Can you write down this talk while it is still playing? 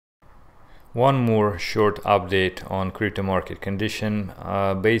One more short update on crypto market condition.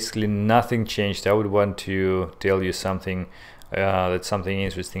 Basically nothing changed. I would want to tell you something that something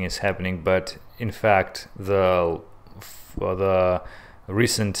interesting is happening, but in fact the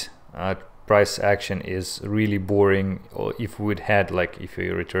recent price action is really boring. If we'd had, like, if we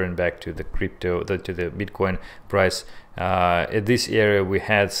return back to the crypto to the Bitcoin price, at this area we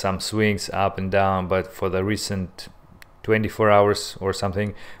had some swings up and down, but for the recent 24 hours or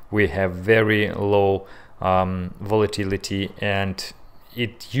something we have very low volatility, and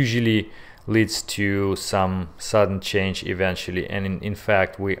it usually leads to some sudden change eventually. And in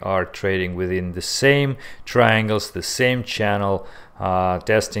fact we are trading within the same triangles, the same channel,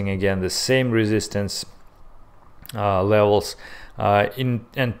 testing again the same resistance levels, and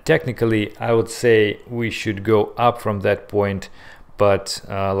technically I would say we should go up from that point, but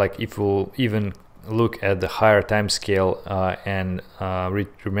like if we'll even look at the higher time scale and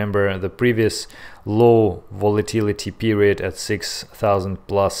remember the previous low volatility period at 6,000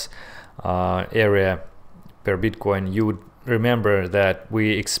 plus area per Bitcoin, you would remember that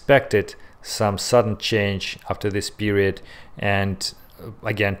we expected some sudden change after this period. And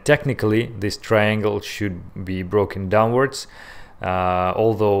again, technically this triangle should be broken downwards,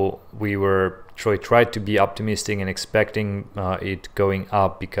 although we tried to be optimistic and expecting it going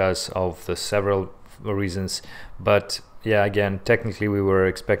up because of the several reasons. But yeah, again, technically we were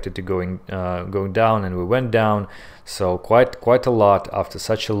expected to going down, and we went down, so quite a lot after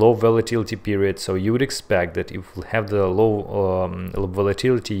such a low volatility period. So you would expect that if we have the low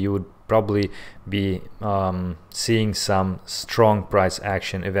volatility, you would probably be seeing some strong price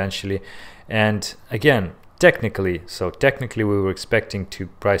action eventually. And again, technically we were expecting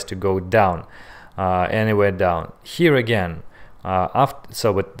price to go down, anywhere down. Here again, but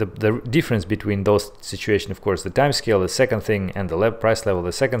the difference between those situations, of course, the time scale, the second thing, and the price level,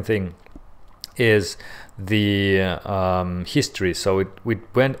 the second thing is the history. So we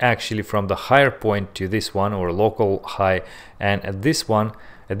went actually from the higher point to this one, or local high, and at this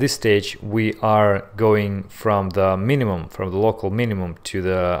stage we are going from the minimum, from the local minimum to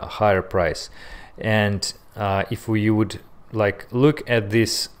the higher price. And if you would like look at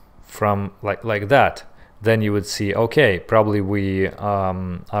this from like that, then you would see, okay, probably we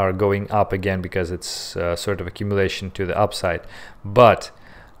are going up again because it's sort of accumulation to the upside. But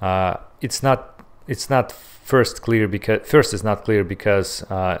it's not first clear, because it's not clear because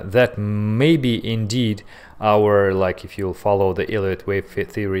that may be indeed our, like, if you follow the Elliot wave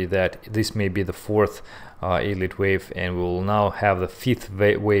theory, that this may be the fourth Elliot wave, and we will now have the fifth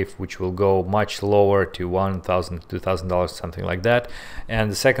wave, which will go much lower to $1,000, $2,000, something like that. And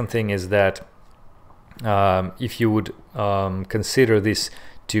the second thing is that if you would consider this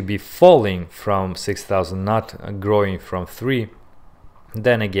to be falling from 6,000, not growing from 3,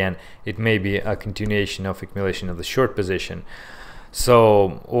 then again it may be a continuation of accumulation of the short position,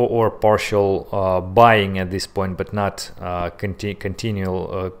 so or partial buying at this point, but not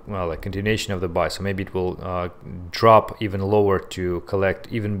continual like continuation of the buy. So maybe it will drop even lower to collect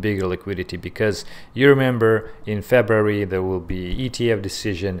even bigger liquidity, because you remember in February there will be ETF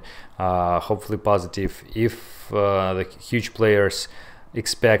decision, hopefully positive. If the huge players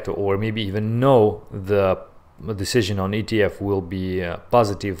expect or maybe even know the decision on ETF will be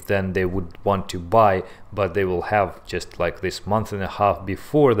positive, then they would want to buy, but they will have just like this month and a half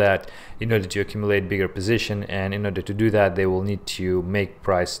before that in order to accumulate bigger position. And in order to do that, they will need to make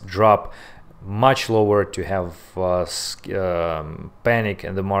price drop much lower to have panic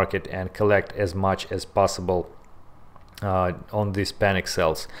in the market and collect as much as possible on these panic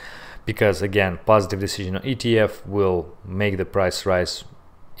sells, because again, positive decision on ETF will make the price rise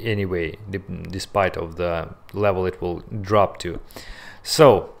anyway, despite of the level it will drop to.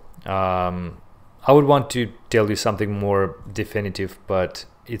 So I would want to tell you something more definitive, but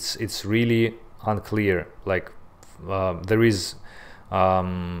it's really unclear. Like there is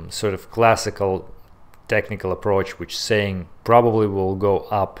sort of classical technical approach which saying probably will go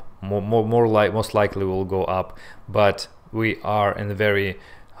up, most likely will go up, but we are in a very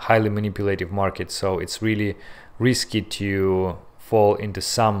highly manipulative market, so it's really risky to fall into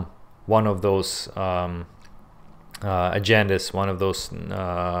one of those agendas, one of those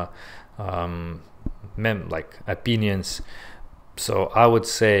like opinions. So I would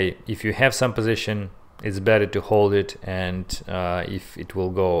say if you have some position, it's better to hold it, and if it will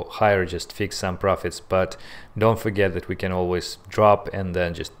go higher, just fix some profits. But don't forget that we can always drop and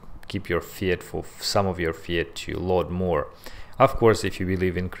then just keep your fiat, for some of your fiat to load more. Of course, if you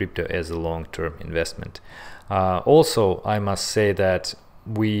believe in crypto as a long-term investment. Also, I must say that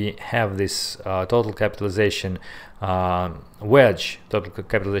we have this total capitalization wedge, total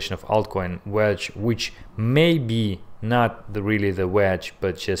capitalization of altcoin wedge, which may be not really the wedge,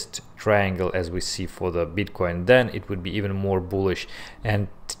 but just triangle as we see for the Bitcoin, then it would be even more bullish. And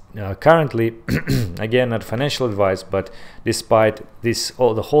currently, again, not financial advice, but despite this,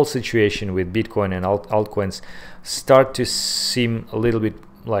 the whole situation with Bitcoin and altcoins start to seem a little bit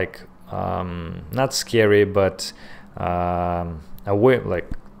like not scary, but aware, like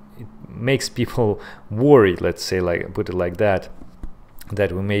it makes people worried, let's say, like put it like that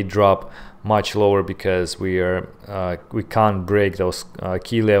we may drop much lower because we can't break those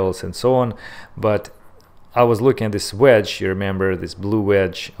key levels and so on. But I was looking at this wedge, you remember this blue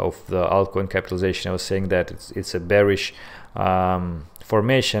wedge of the altcoin capitalization. I was saying that it's a bearish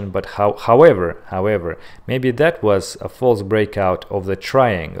formation, but however, maybe that was a false breakout of the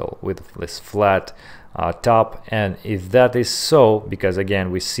triangle with this flat top. And if that is so, because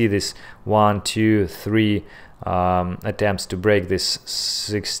again we see this 1, 2, 3 attempts to break this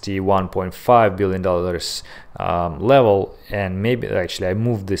 $61.5 billion level, and maybe actually I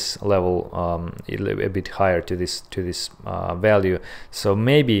moved this level a bit higher to this value, so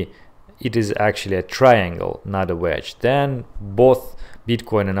maybe it is actually a triangle, not a wedge. Then both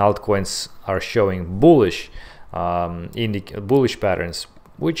Bitcoin and altcoins are showing bullish bullish patterns,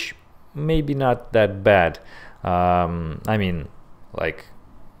 which maybe not that bad. I mean, like,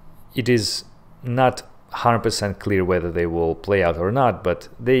 it is not 100% clear whether they will play out or not, but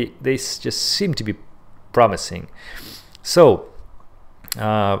they just seem to be promising. So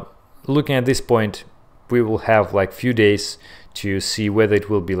looking at this point, we will have like few days to see whether it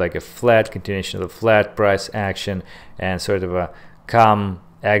will be like a flat continuation of the flat price action and sort of a calm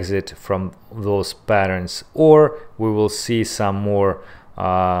exit from those patterns, or we will see some more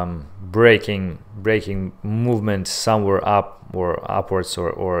breaking movement somewhere up or upwards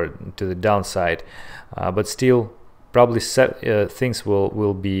or to the downside, but still probably things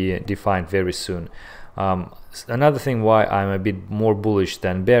will be defined very soon. Another thing why I'm a bit more bullish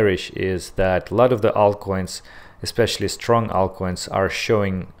than bearish is that a lot of the altcoins, especially strong altcoins, are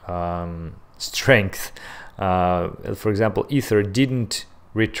showing strength. For example, Ether didn't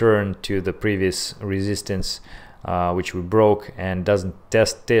return to the previous resistance, which we broke, and doesn't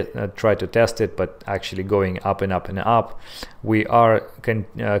try to test it, but actually going up and up and up. We are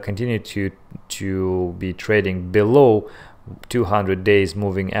continue to be trading below 200 days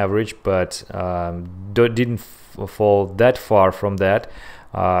moving average, but didn't fall that far from that.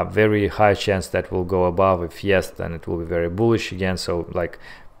 Very high chance that will go above. If yes, then it will be very bullish again. So like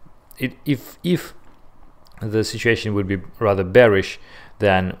if the situation would be rather bearish,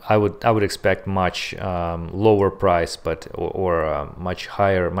 then I would expect much lower price, but or much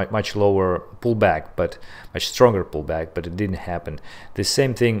higher, much lower pullback, but much stronger pullback. But it didn't happen. The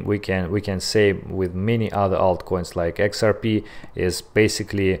same thing we can say with many other altcoins, like XRP is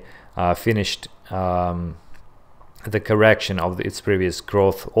basically finished the correction of its previous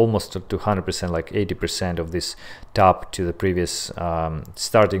growth almost to 100%, like 80% of this top to the previous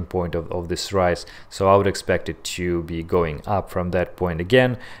starting point of this rise. So I would expect it to be going up from that point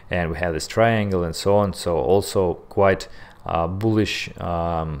again, and we have this triangle and so on. So also quite bullish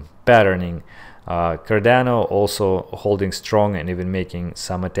patterning. Cardano also holding strong and even making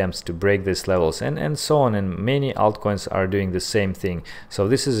some attempts to break these levels, and so on, and many altcoins are doing the same thing. So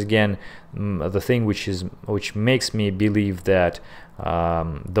this is again the thing which makes me believe that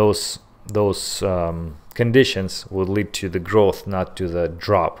those conditions will lead to the growth, not to the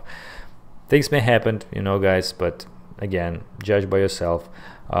drop. Things may happen, you know, guys, but again, judge by yourself.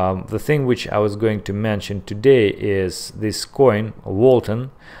 The thing which I was going to mention today is this coin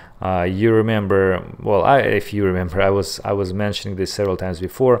Walton. You remember, well, if you remember, I was mentioning this several times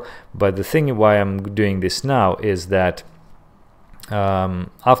before, but the thing why I'm doing this now is that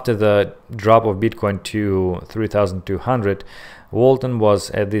after the drop of Bitcoin to 3,200, Walton was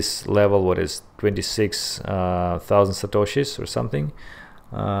at this level, what is 26,000 satoshis or something,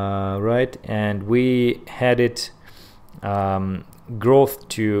 right? And we had it rose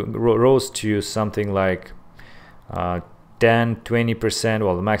to something like 10-20%.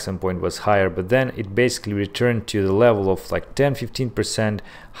 Well, the maximum point was higher, but then it basically returned to the level of like 10-15%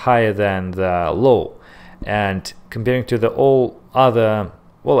 higher than the low. And comparing to the all other,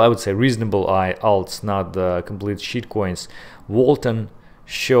 well, I would say reasonable alts, not the complete shit coins, Walton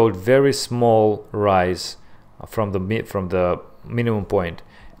showed very small rise from the minimum point.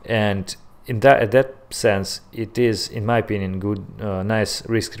 And at that sense, it is, in my opinion, good, nice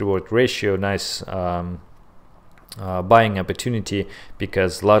risk reward ratio, nice buying opportunity,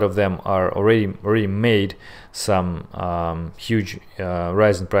 because a lot of them are already made some huge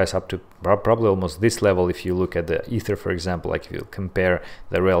rise in price up to probably almost this level. If you look at the Ether, for example, like if you compare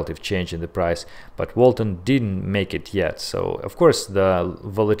the relative change in the price, but Walton didn't make it yet. So of course the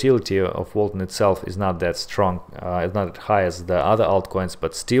volatility of Walton itself is not that strong, it's not as high as the other altcoins,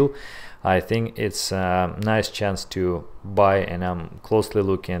 but still I think it's a nice chance to buy, and I'm closely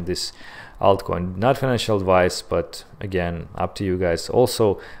looking at this altcoin. Not financial advice, but again, up to you guys.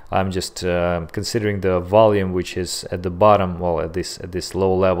 Also, I'm just considering the volume which is at the bottom, well, at this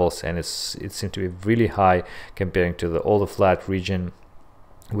low levels, and it seems to be really high comparing to all the flat region,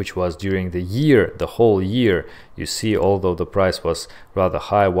 which was during the year, the whole year. You see, although the price was rather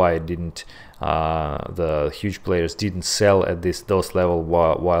high, why it didn't, the huge players didn't sell at those level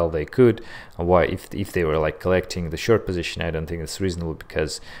while they could. Why, if they were like collecting the short position, I don't think it's reasonable,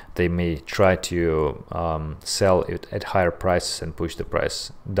 because they may try to sell it at higher prices and push the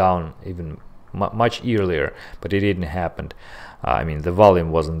price down even much earlier, but it didn't happen. I mean, the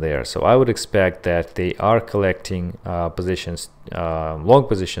volume wasn't there, so I would expect that they are collecting positions, long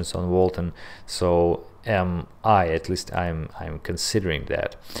positions on Walton. So at least I'm considering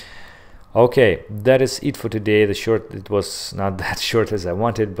that. Okay, that is it for today. The short, it was not that short as I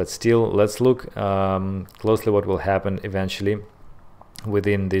wanted, but still, let's look closely what will happen eventually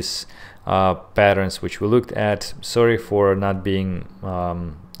within these patterns which we looked at. Sorry for not being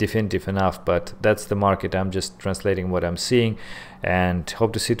definitive enough, but that's the market. I'm just translating what I'm seeing, and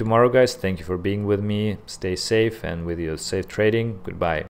hope to see you tomorrow, guys. Thank you for being with me. Stay safe, and with your safe trading. Goodbye.